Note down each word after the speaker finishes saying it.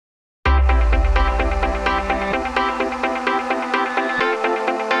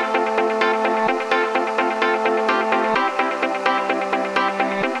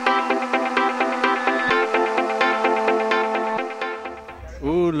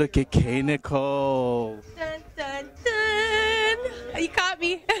look at Knicole. Dun, dun, dun. You caught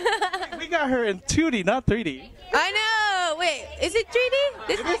me. We got her in 2D, not 3D. I know. Wait, is it 3D?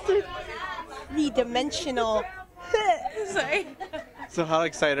 This is three-dimensional. Sorry. So how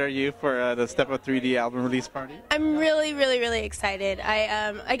excited are you for the Step Up 3D album release party? I'm really, really, really excited.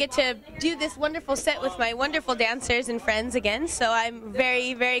 I get to do this wonderful set with my wonderful dancers and friends again, so I'm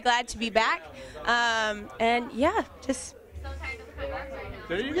very, very glad to be back. And yeah, just...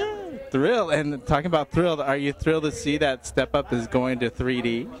 There you go. Thrilled. And talking about thrilled, are you thrilled to see that Step Up is going to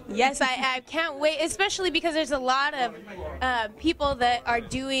 3D? Yes, I can't wait, especially because there's a lot of people that are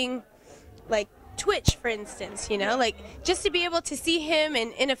doing, like, Twitch, for instance, you know, like just to be able to see him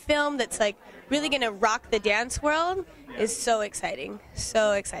in a film that's like really gonna rock the dance world is so exciting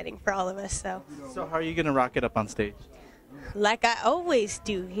for all of us. So how are you gonna rock it up on stage? Like I always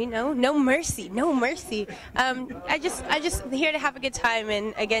do, you know, no mercy, no mercy. I just here to have a good time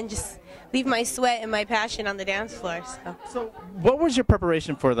and again just leave my sweat and my passion on the dance floor. So what was your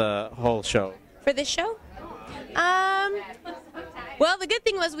preparation for the whole show? For this show? Well, the good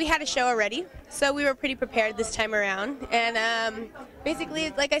thing was we had a show already, so we were pretty prepared this time around. And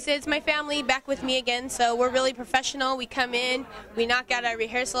basically, like I said, it's my family back with me again, so we're really professional. We come in, we knock out our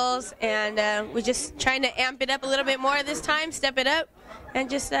rehearsals, and we're just trying to amp it up a little bit more this time, step it up, and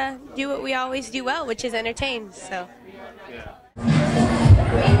just do what we always do well, which is entertain. So.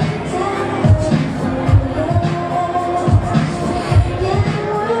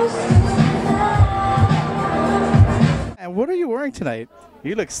 And what are you wearing tonight?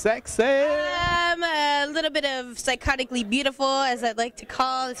 You look sexy. A little bit of Psychotically Beautiful, as I'd like to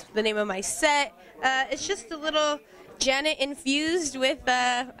call. It's the name of my set. It's just a little Janet infused with,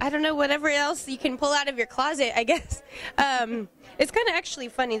 I don't know, whatever else you can pull out of your closet, I guess. It's kind of actually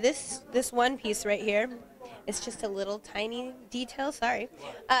funny. This one piece right here, it's just a little tiny detail, sorry.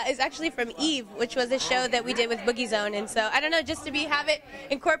 It's actually from Eve, which was a show that we did with Boogie Zone. And so, I don't know, just to have it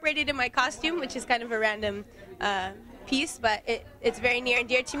incorporated in my costume, which is kind of a random piece, but it's very near and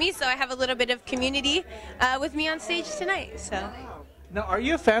dear to me, so I have a little bit of community with me on stage tonight. So. Now, are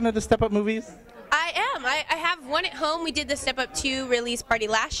you a fan of the Step Up movies? I am. I have one at home. We did the Step Up 2 release party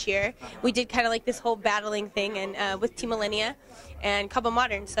last year. We did kind of like this whole battling thing and with Team Millennia and Couple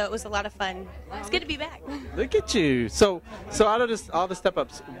Modern, so it was a lot of fun. It's good to be back. Look at you. So out of all the Step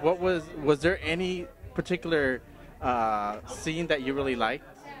Ups, what was there any particular scene that you really liked?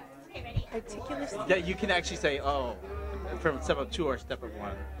 Particular scene? Yeah, you can actually say, oh, from Step Up 2 or Step Up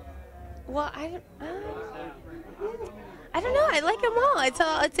 1. Well, I don't know. I like them all.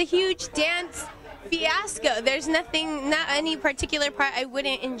 It's a huge dance fiasco. There's not any particular part I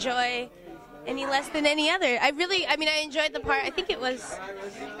wouldn't enjoy any less than any other. I enjoyed the part. I think it was,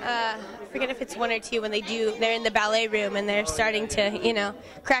 I forget if it's 1 or 2 when they're in the ballet room and they're starting to, you know,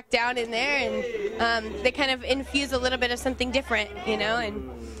 crack down in there and they kind of infuse a little bit of something different, you know, and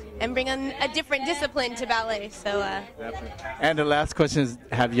bring on a different discipline to ballet. So. And the last question is,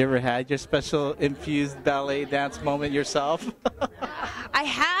 have you ever had your special infused ballet dance moment yourself? I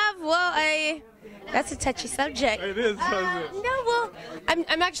have. Well, that's a touchy subject. It is. No, well,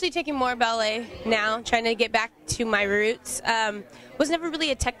 I'm actually taking more ballet now, trying to get back to my roots. Was never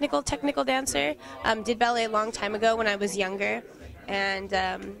really a technical dancer. Did ballet a long time ago when I was younger. And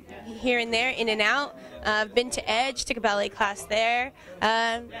here and there, in and out. I've been to Edge, took a ballet class there.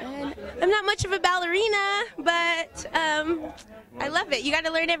 And I'm not much of a ballerina, but I love it. You got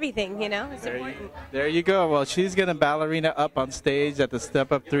to learn everything, you know. It's important. There you go. Well, she's going to ballerina up on stage at the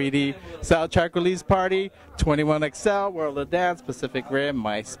Step Up 3D soundtrack release party, 21XL, World of Dance, Pacific Rim,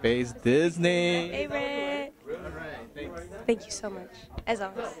 Myspace, Disney. Favorite. All right, thanks. Thank you so much, as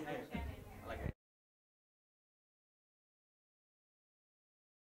always.